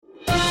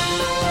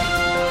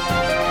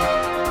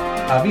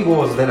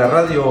Amigos de la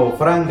radio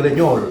Frank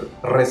Greñol,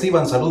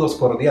 reciban saludos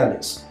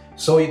cordiales.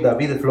 Soy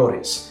David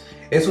Flores.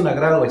 Es un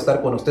agrado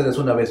estar con ustedes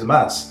una vez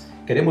más.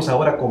 Queremos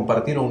ahora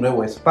compartir un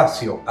nuevo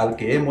espacio al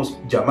que hemos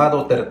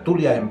llamado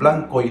Tertulia en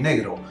Blanco y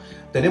Negro.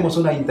 Tenemos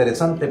una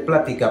interesante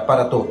plática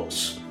para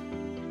todos.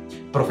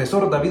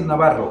 Profesor David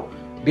Navarro,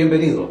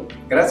 bienvenido.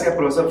 Gracias,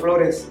 profesor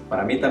Flores.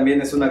 Para mí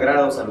también es un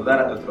agrado saludar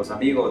a nuestros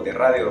amigos de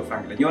Radio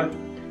Frank Greñol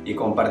y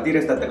compartir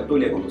esta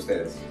tertulia con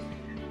ustedes.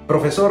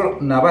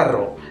 Profesor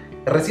Navarro,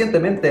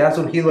 recientemente ha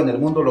surgido en el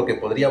mundo lo que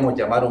podríamos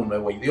llamar un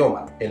nuevo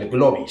idioma, el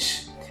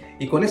Globish.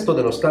 Y con esto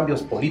de los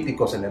cambios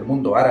políticos en el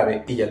mundo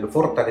árabe y el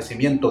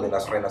fortalecimiento de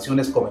las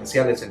relaciones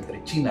comerciales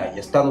entre China y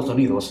Estados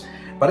Unidos,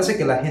 parece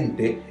que la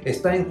gente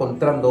está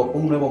encontrando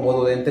un nuevo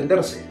modo de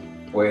entenderse.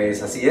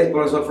 Pues así es,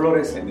 profesor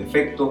Flores. En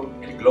efecto,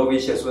 el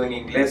Globish es un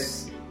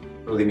inglés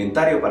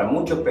rudimentario para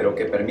muchos, pero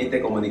que permite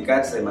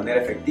comunicarse de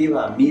manera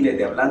efectiva a miles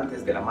de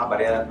hablantes de las más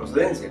variadas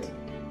procedencias: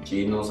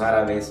 chinos,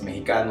 árabes,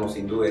 mexicanos,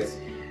 hindúes.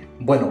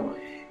 Bueno,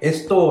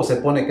 esto se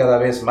pone cada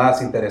vez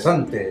más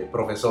interesante,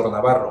 profesor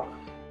Navarro,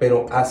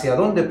 pero ¿hacia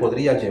dónde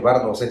podría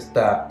llevarnos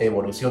esta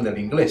evolución del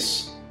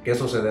inglés? ¿Qué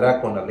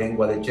sucederá con la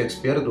lengua de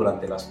Shakespeare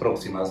durante las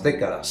próximas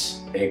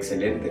décadas?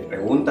 Excelente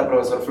pregunta,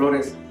 profesor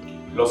Flores.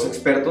 Los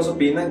expertos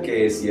opinan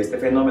que si este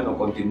fenómeno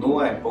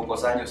continúa, en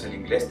pocos años el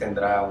inglés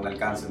tendrá un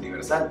alcance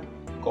universal,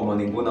 como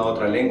ninguna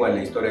otra lengua en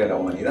la historia de la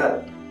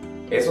humanidad.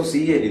 Eso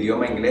sí, el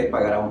idioma inglés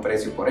pagará un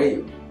precio por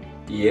ello,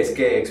 y es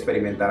que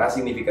experimentará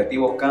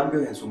significativos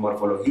cambios en su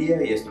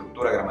morfología y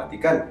estructura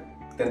gramatical.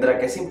 Tendrá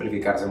que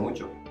simplificarse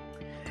mucho.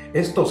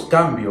 Estos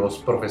cambios,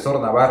 profesor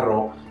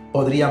Navarro,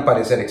 podrían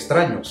parecer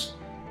extraños,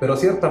 pero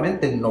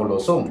ciertamente no lo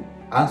son.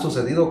 Han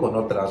sucedido con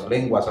otras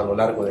lenguas a lo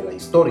largo de la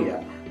historia,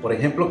 por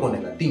ejemplo con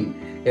el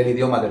latín, el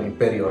idioma del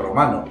Imperio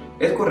Romano.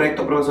 Es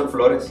correcto, profesor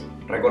Flores.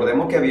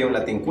 Recordemos que había un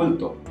latín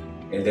culto,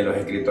 el de los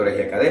escritores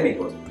y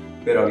académicos,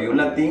 pero había un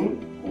latín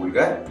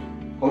vulgar.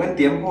 Con el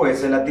tiempo,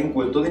 ese latín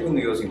culto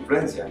disminuyó su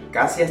influencia,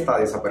 casi hasta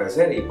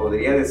desaparecer, y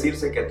podría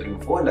decirse que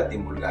triunfó el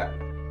latín vulgar,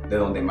 de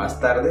donde más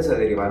tarde se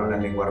derivaron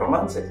las lenguas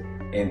romances,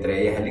 entre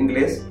ellas el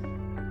inglés,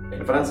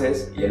 el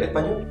francés y el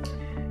español.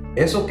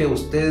 Eso que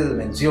usted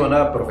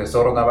menciona,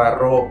 profesor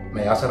Navarro,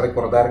 me hace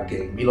recordar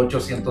que en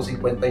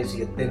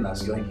 1857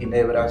 nació en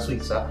Ginebra,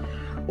 Suiza,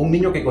 un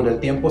niño que con el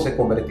tiempo se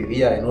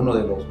convertiría en uno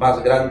de los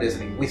más grandes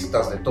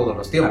lingüistas de todos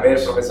los tiempos. A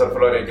ver, profesor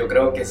Flores, yo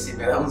creo que si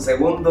me da un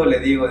segundo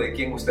le digo de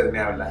quién usted me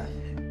habla.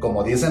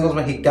 Como dicen los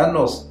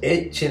mexicanos,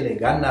 échele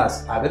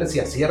ganas, a ver si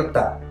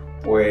acierta.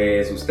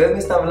 Pues usted me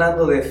está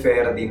hablando de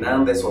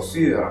Ferdinand de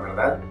Saussure,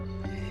 ¿verdad?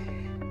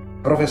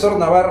 Profesor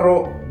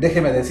Navarro,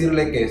 déjeme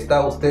decirle que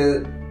está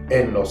usted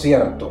en lo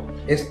cierto.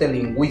 Este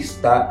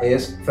lingüista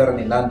es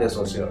Ferdinand de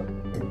Saussure.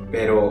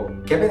 Pero,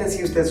 ¿qué me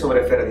decía usted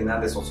sobre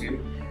Ferdinand de Saussure?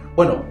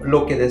 Bueno,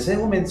 lo que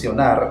deseo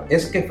mencionar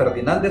es que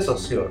Ferdinand de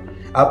Saussure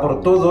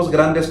aportó dos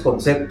grandes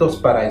conceptos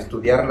para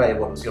estudiar la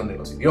evolución de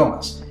los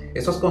idiomas.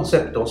 Esos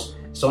conceptos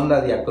son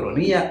la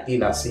diacronía y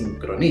la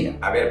sincronía.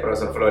 A ver,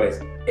 profesor Flores,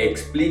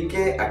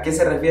 explique a qué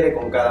se refiere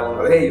con cada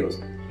uno de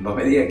ellos. No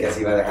me diga que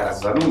así va a dejar a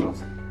sus alumnos.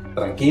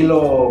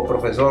 Tranquilo,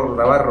 profesor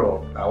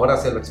Navarro, ahora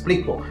se lo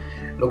explico.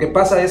 Lo que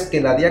pasa es que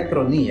la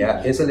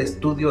diacronía es el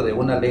estudio de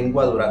una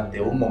lengua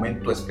durante un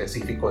momento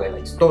específico de la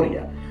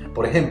historia.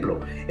 Por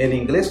ejemplo, el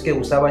inglés que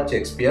usaba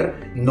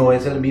Shakespeare no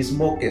es el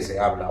mismo que se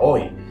habla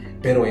hoy,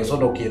 pero eso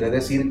no quiere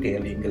decir que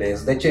el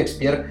inglés de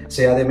Shakespeare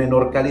sea de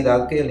menor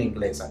calidad que el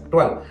inglés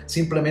actual.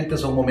 Simplemente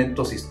son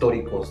momentos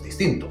históricos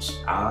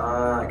distintos.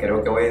 Ah,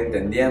 creo que voy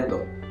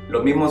entendiendo.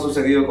 Lo mismo ha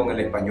sucedido con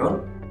el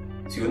español.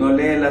 Si uno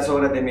lee las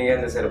obras de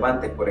Miguel de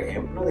Cervantes, por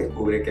ejemplo,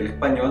 descubre que el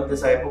español de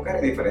esa época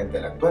era diferente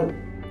al actual.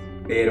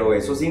 Pero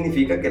eso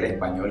significa que el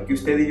español que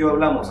usted y yo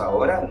hablamos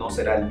ahora no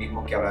será el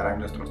mismo que hablarán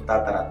nuestros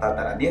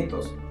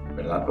tataranietos,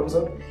 ¿verdad,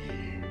 profesor?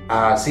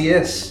 Así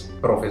es,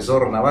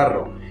 profesor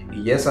Navarro,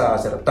 y esa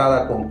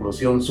acertada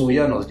conclusión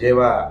suya nos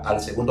lleva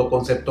al segundo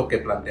concepto que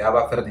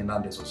planteaba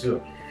Ferdinand de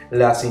Saussure,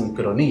 la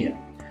sincronía.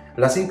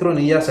 La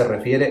sincronía se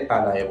refiere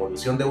a la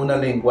evolución de una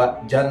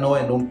lengua ya no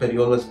en un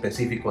periodo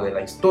específico de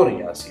la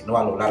historia, sino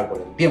a lo largo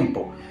del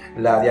tiempo.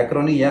 La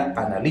diacronía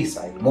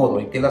analiza el modo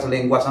en que las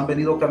lenguas han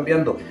venido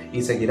cambiando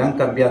y seguirán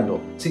cambiando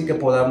sin que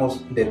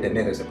podamos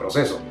detener ese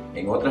proceso.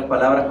 En otras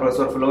palabras,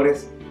 profesor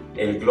Flores,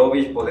 el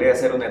Globish podría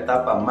ser una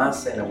etapa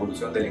más en la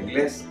evolución del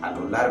inglés a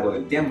lo largo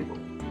del tiempo.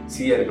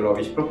 Si el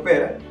Globish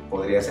prospera,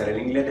 podría ser el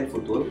inglés del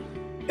futuro.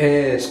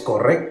 Es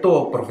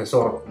correcto,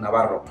 profesor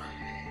Navarro.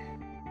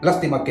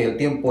 Lástima que el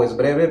tiempo es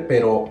breve,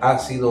 pero ha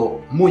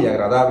sido muy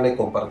agradable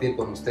compartir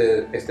con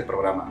usted este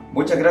programa.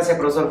 Muchas gracias,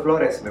 profesor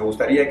Flores. Me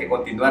gustaría que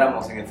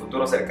continuáramos en el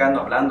futuro cercano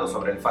hablando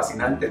sobre el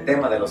fascinante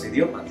tema de los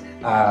idiomas.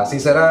 Así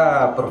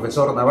será,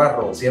 profesor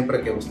Navarro,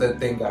 siempre que usted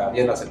tenga a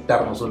bien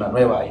aceptarnos una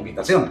nueva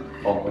invitación.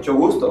 Con mucho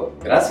gusto.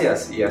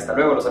 Gracias y hasta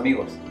luego, los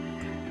amigos.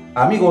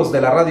 Amigos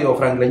de la radio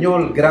Frank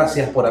Greñol,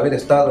 gracias por haber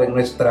estado en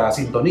nuestra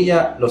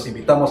sintonía. Los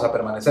invitamos a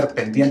permanecer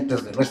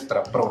pendientes de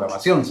nuestra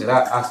programación. Será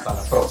hasta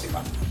la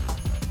próxima.